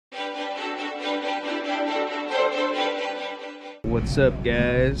What's up,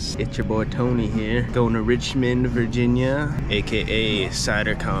 guys? It's your boy Tony here, going to Richmond, Virginia, aka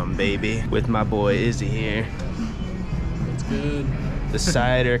Cidercon, baby, with my boy Izzy here. What's good? The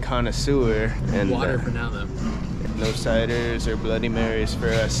cider connoisseur. And water for now, though. No ciders or Bloody Marys for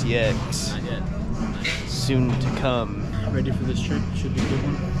us yet. Not yet. Soon to come. Ready for this trip? Should be a good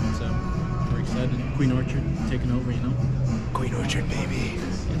one. So we're excited. Queen Orchard taking over, you know. Queen Orchard, baby.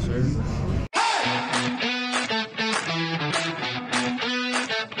 Yes, sir.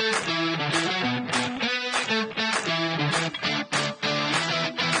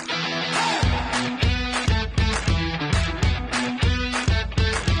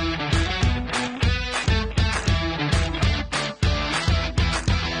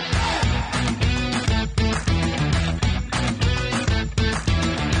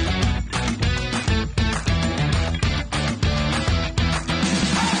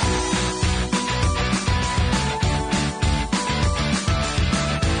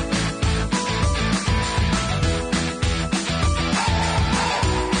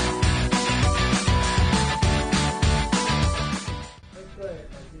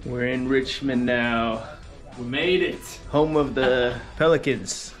 We're in Richmond now. We made it. Home of the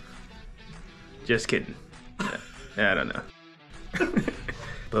Pelicans. Just kidding. Yeah, I don't know.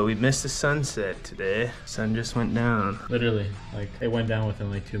 But we missed the sunset today. Sun just went down. Literally, like it went down within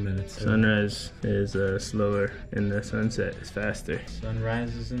like 2 minutes. Sunrise is slower and the sunset is faster.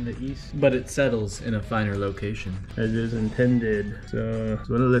 Sunrise is in the east, but it settles in a finer location. As is intended. So that's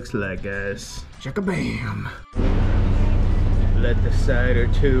what it looks like, guys. Chicka-bam! Let the cider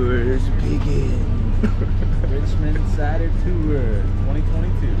tours begin. Richmond Cider Tour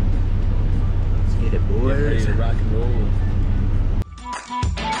 2022. Let's get it, boys. Get ready to rock and roll.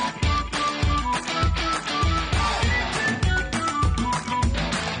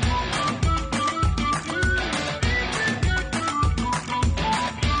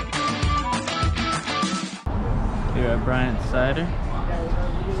 Here at Bryant's Cider.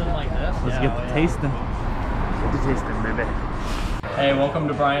 Something like this. Let's get the tasting. Get the tasting, baby. Hey, welcome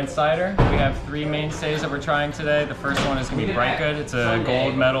to Bryant's Cider. We have 3 mainstays that we're trying today. The first one is going to be Bright Good. It's a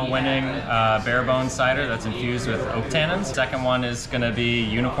gold medal winning bare bone cider that's infused with oak tannins. Second one is going to be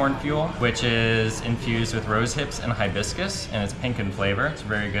Unicorn Fuel, which is infused with rose hips and hibiscus, and it's pink in flavor. It's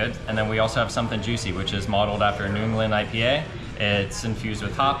very good. And then we also have Something Juicy, which is modeled after a New England IPA. It's infused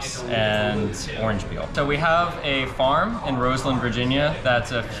with hops and orange peel. So we have a farm in Roseland, Virginia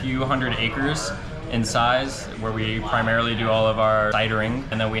that's a few hundred acres in size, where we primarily do all of our cidering.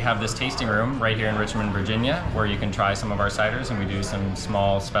 And then we have this tasting room right here in Richmond, Virginia, where you can try some of our ciders, and we do some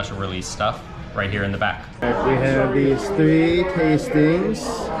small special release stuff right here in the back. We have these 3 tastings.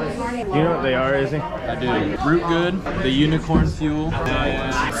 Do you know what they are, Izzy? I do. Root Good, the Unicorn Fuel,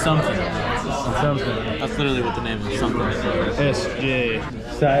 and Something. That's literally what the name is. Something. SJ.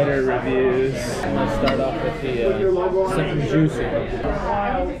 Cider reviews. Let's start off with the Something Juicy.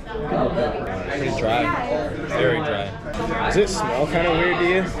 Pretty dry. Very dry. Does it smell kind of weird to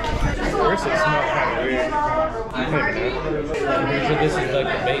you? Or does it smell kind of weird? Maybe not. So this is like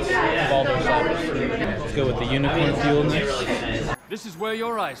the base of all their ciders. Let's go with the Unicorn Fuel next. This is where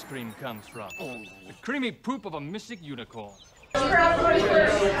your ice cream comes from. The creamy poop of a mystic unicorn. Kind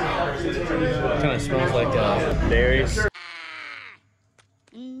of smells like berries.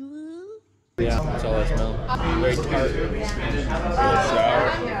 Yeah, that's all I smell. Very tart, really sour.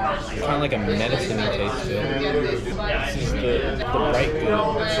 Kind of like a medicine-y taste to it. This is the Bright Good. It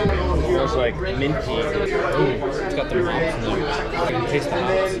smells like minty. Ooh, it's got the hops in there. You can taste the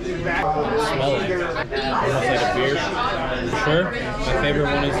hops. And smell it. Almost like a beer. Sure, my favorite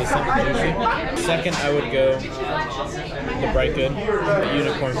one is the Something Juicy. Second, I would go the Bright Good. The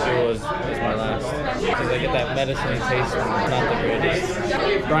Unicorn Fuel is my last. Because I get that medicine-y taste and not the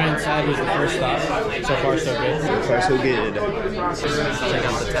greatest. Bryant's Cider is the first stop. So far, so good. So far, so good. Check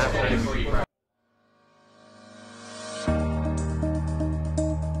out the tap room.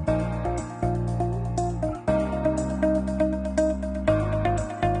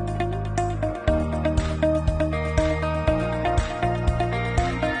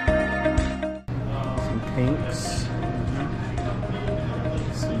 Some pinks.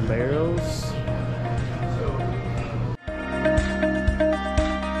 Some barrels.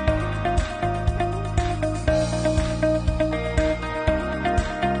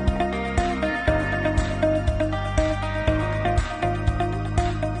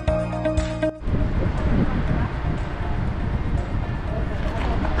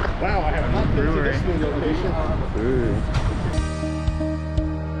 Wow, I have not been to this new location. Ooh.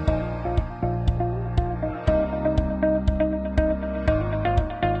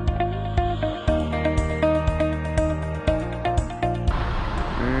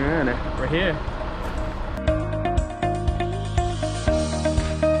 here.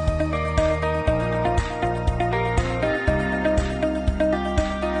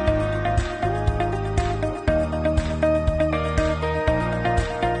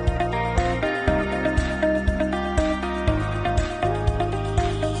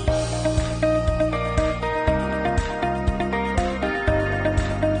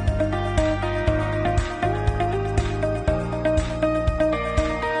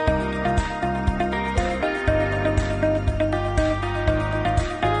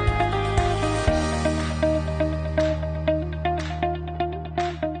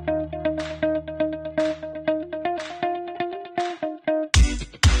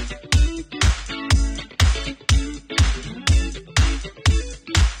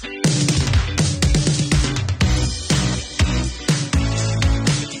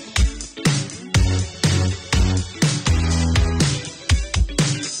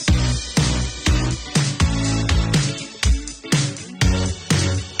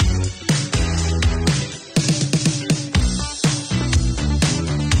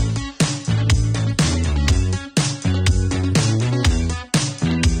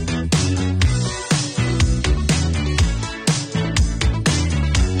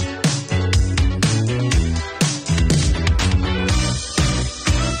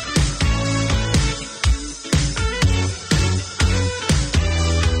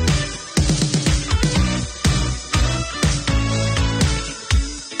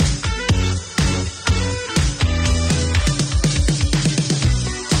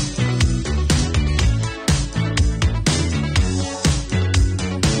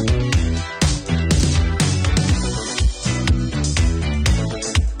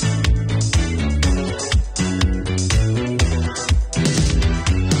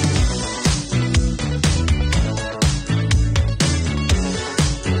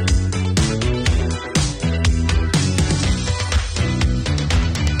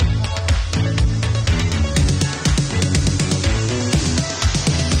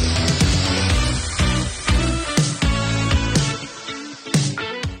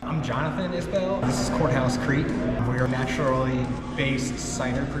 This is Courthouse Creek. We're a naturally based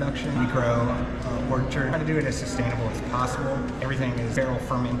cider production. We grow orchard. Try to do it as sustainable as possible. Everything is barrel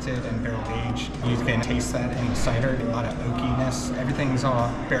fermented and barrel aged. You can taste that in the cider, a lot of oakiness. Everything's all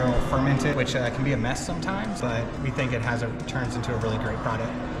barrel fermented, which can be a mess sometimes, but we think it turns into a really great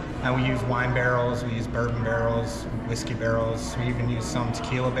product. We use wine barrels, we use bourbon barrels, whiskey barrels, we even use some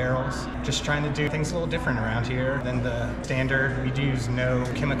tequila barrels. Just trying to do things a little different around here than the standard. We use no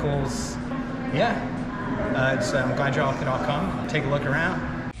chemicals. Yeah, I'm glad y'all could all come, take a look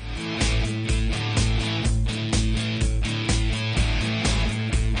around.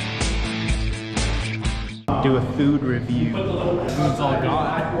 Do a food review. Food's all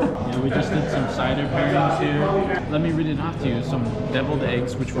gone. Yeah, we just did some cider pairings here. Let me read it off to you. Some deviled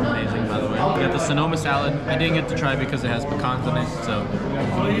eggs, which were amazing, by the way. We got the Sonoma salad. I didn't get to try because it has pecans in it, so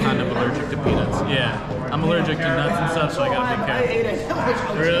I'm kind of allergic to peanuts. Yeah, I'm allergic to nuts and stuff, so I gotta be careful. I ate it.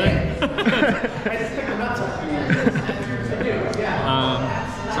 Really? I just picked the nuts up.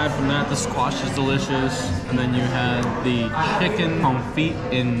 Aside from that, the squash is delicious, and then you had the chicken confit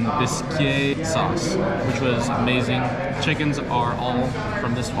in biscuit sauce, which was amazing. Chickens are all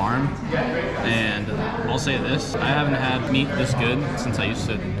from this farm, and I'll say this, I haven't had meat this good since I used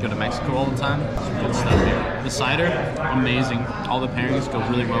to go to Mexico all the time. Some good stuff here. The cider, amazing. All the pairings go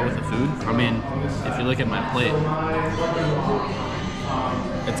really well with the food. I mean, if you look at my plate,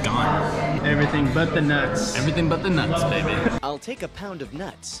 it's gone. Everything but the nuts. Everything but the nuts, baby. I'll take a pound of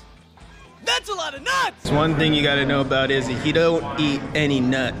nuts. That's a lot of nuts! It's one thing you gotta know about Izzy. He don't eat any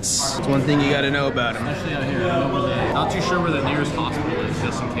nuts. It's one thing you gotta know about him. Especially out here, I don't know where not too sure where the nearest hospital is,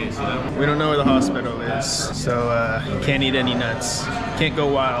 just in case, you know? We don't know where the hospital is, so can't eat any nuts. Can't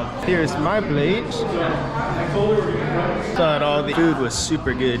go wild. Here's my plate. Thought all the food was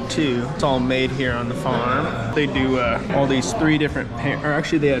super good too. It's all made here on the farm. They do all these 3 different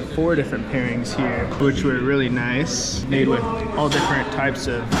actually they had 4 different pairings here, which were really nice. Made with all different types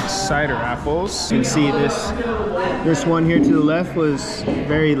of cider apples. You can see this one here to the left was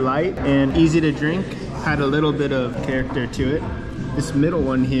very light and easy to drink. Had a little bit of character to it. This middle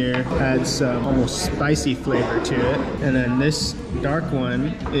one here had some almost spicy flavor to it. And then this dark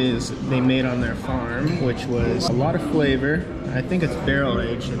one is they made on their farm, which was a lot of flavor. I think it's barrel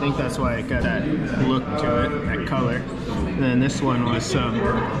aged. I think that's why it got that look to it, that color. And then this one was some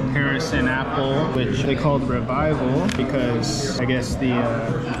Harrison apple, which they called Revival because I guess the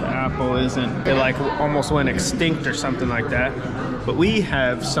apple isn't, it like almost went extinct or something like that. But we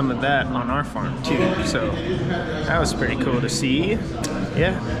have some of that on our farm too, so that was pretty cool to see.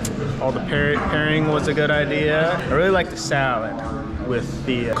 yeah, all the pairing was a good idea. I really like the salad with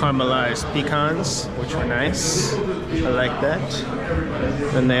the caramelized pecans, which were nice. I like that.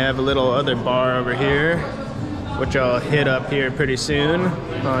 Then they have a little other bar over here, which I'll hit up here pretty soon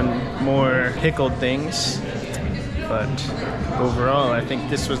on more pickled things. But overall, I think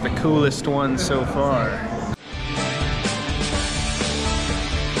this was the coolest one so far.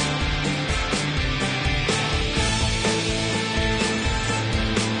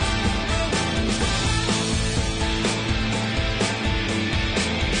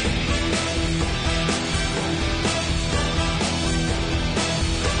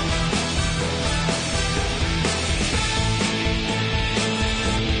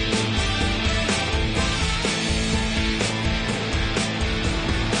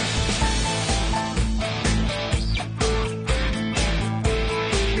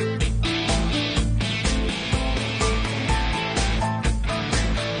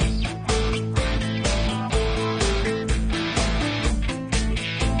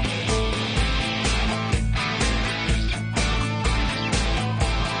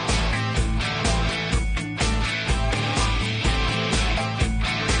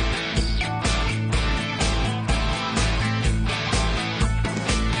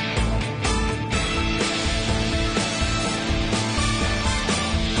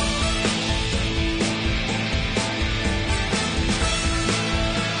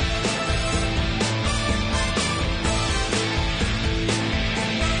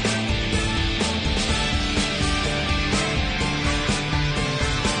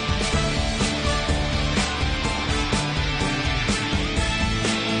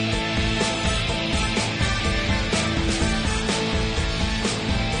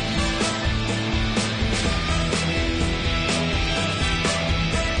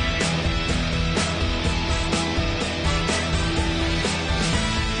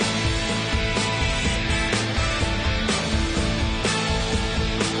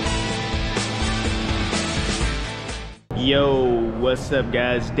 Yo, what's up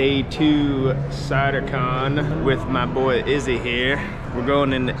guys? Day 2 Cidercon with my boy Izzy here. We're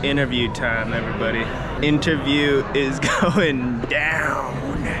going into interview time, everybody. Interview is going down.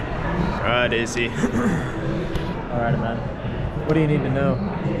 All right, Izzy. All right, man. What do you need to know?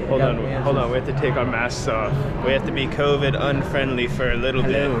 Hold on, we have to take our masks off. We have to be COVID unfriendly for a little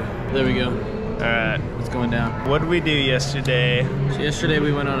bit. There we go. All right. What's going down? What did we do yesterday? So yesterday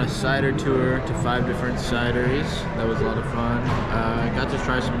we went on a cider tour to 5 different ciders. That was a lot of fun. Got to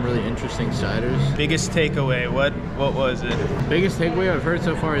try some really interesting ciders. Biggest takeaway, what was it? Biggest takeaway I've heard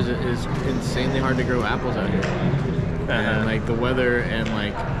so far is it is insanely hard to grow apples out here. And like the weather and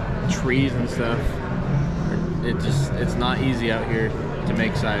like trees and stuff, it's not easy out here to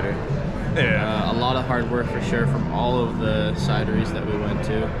make cider. Yeah. A lot of hard work for sure from all of the cideries that we went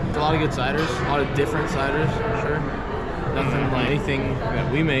to. A lot of good ciders, a lot of different ciders for sure. Nothing like anything that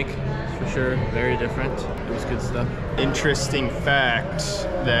we make, for sure. Very different. It was good stuff. Interesting fact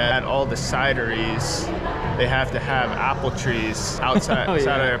that at all the cideries, they have to have apple trees outside of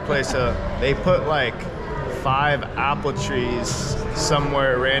their place. So they put like 5 apple trees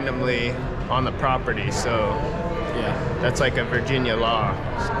somewhere randomly on the property. So yeah, that's like a Virginia law.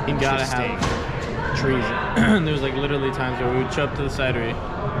 You gotta have trees. There was like literally times where we would show up to the cidery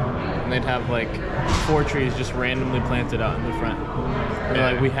and they'd have like 4 trees just randomly planted out in the front. And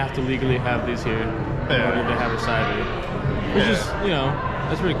they're like, we have to legally have these here in order to have a cidery. Which is, you know,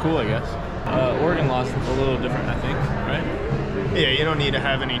 that's pretty cool, I guess. Oregon law's a little different, I think, right? Yeah, you don't need to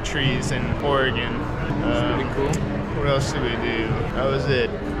have any trees in Oregon. Pretty cool. What else did we do? That was it.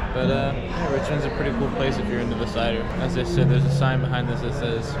 But yeah, Richmond's a pretty cool place if you're into the cider. As I said, there's a sign behind this that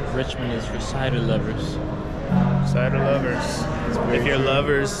says, Richmond is for cider lovers. Cider lovers. If you're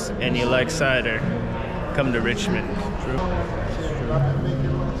lovers and you like cider, come to Richmond. True.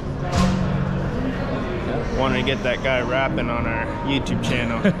 Wanted to get that guy rapping on our YouTube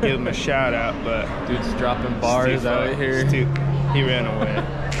channel, give him a shout out, but dude's dropping bars out here. He ran away.